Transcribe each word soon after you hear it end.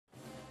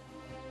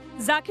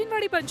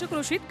जाखीनवाडी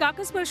पंचक्रोशीत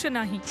काकस्पर्श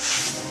नाही।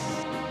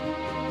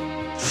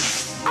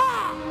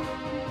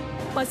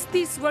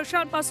 35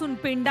 वर्षांपासून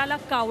पिंडाला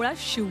कावळा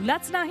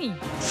शिवलाच नाही।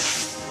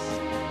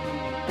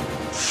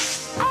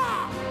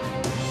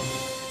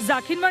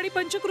 जाखीनवाडी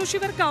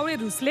पंचक्रोशीवर कावळे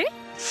रुसले।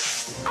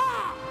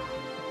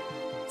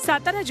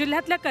 सातारा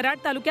जिल्ह्यातल्या कराड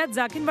तालुक्यात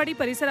जाखीनवाडी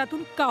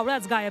परिसरातून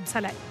कावळाच गायब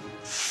झालाय।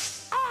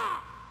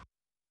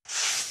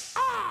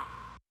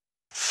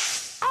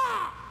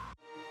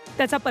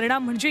 त्याचा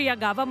परिणाम म्हणजे या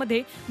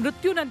गावामध्ये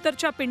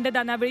मृत्यूनंतरच्या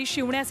पिंडदानावेळी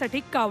शिवण्यासाठी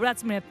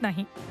कावळाच मिळत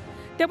नाही।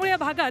 त्यामुळे या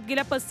भागात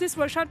गेल्या 35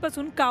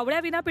 वर्षांपासून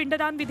कावळ्याविना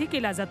पिंडदान विधी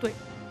केला जातोय।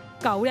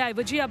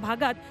 कावळ्याऐवजी या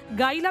भागात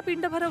गाईला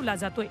पिंड भरवला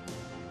जातोय।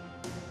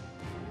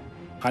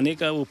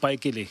 अनेक उपाय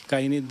केले,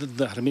 काहींनी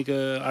धार्मिक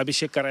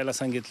अभिषेक करायला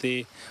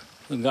सांगितले,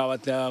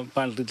 गावातल्या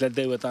पांढरीतल्या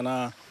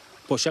दैवतांना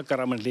पोशाख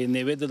करा म्हटले,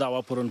 नैवेद्य दावा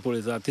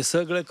पुरणपोळीचा, ते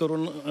सगळं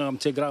करून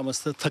आमचे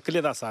ग्रामस्थ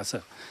थकलेत असं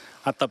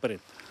आत्तापर्यंत,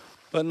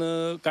 पण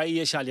काही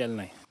यश आलेलं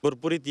नाही।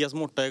 भरपूर इतिहास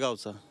मोठा आहे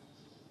गावचा,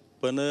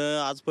 पण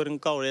आजपर्यंत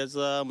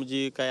कावळ्याचा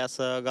म्हणजे काय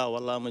असा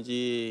गावाला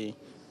म्हणजे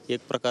एक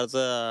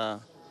प्रकारचा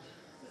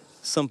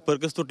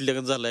संपर्कच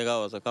तुटल्यागत झालाय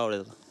गावाचा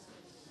कावळ्याचा,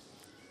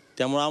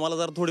 त्यामुळे आम्हाला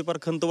जरा थोडीफार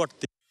खंत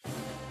वाटते।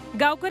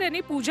 गावकऱ्यांनी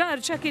पूजा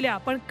अर्चा केल्या,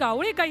 पण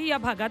कावळे काही या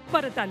भागात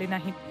परत आले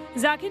नाहीत।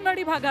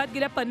 जाखीनवाडी भागात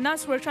गेल्या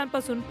 50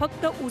 वर्षांपासून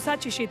फक्त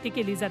ऊसाची शेती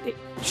केली जाते।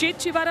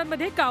 शेत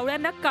शिवारांमध्ये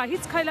कावळ्यांना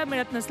काहीच खायला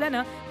मिळत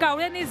नसल्यानं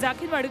कावळ्यांनी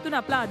जाखीनवाडीतून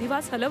आपला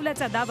अधिवास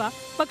हलवल्याचा दावा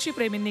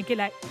पक्षीप्रेमींनी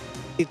केलाय।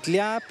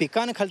 तिथल्या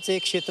पिकांखालचं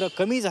एक क्षेत्र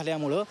कमी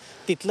झाल्यामुळं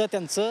तिथलं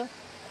त्यांचं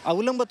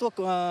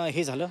अवलंबत्व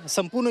हे झालं,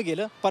 संपूर्ण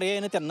गेलं।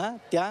 पर्यायाने त्यांना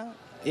त्या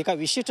एका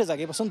विशिष्ट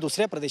जागेपासून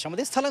दुसऱ्या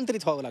प्रदेशामध्ये स्थलांतरित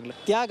व्हावं लागलं।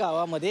 त्या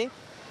गावामध्ये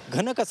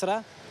घनकचरा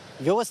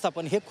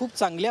व्यवस्थापन हे खूप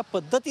चांगल्या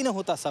पद्धतीने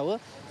होत असावं,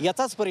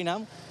 याचाच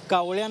परिणाम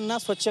कावळ्यांना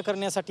स्वच्छ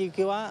करण्यासाठी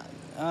किंवा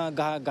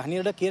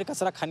घाणेरडा केर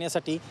कचरा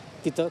खाण्यासाठी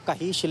तिथं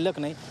काही शिल्लक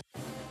नाही।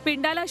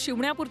 पिंडाला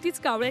शिवण्यापुरतीच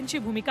कावळ्यांची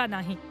भूमिका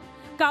नाही।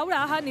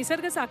 कावळा हा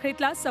निसर्ग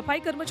साखळीतला सफाई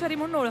कर्मचारी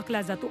म्हणून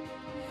ओळखला जातो।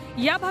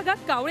 या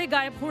भागात कावळे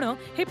गायब होणं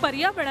हे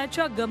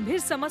पर्यावरणाच्या गंभीर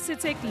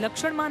समस्येचे एक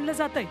लक्षण मानलं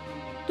जातंय।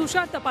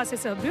 तुषार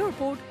तपासेचा ब्युरो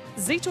रिपोर्ट,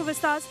 झी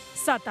 24 तास,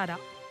 सातारा।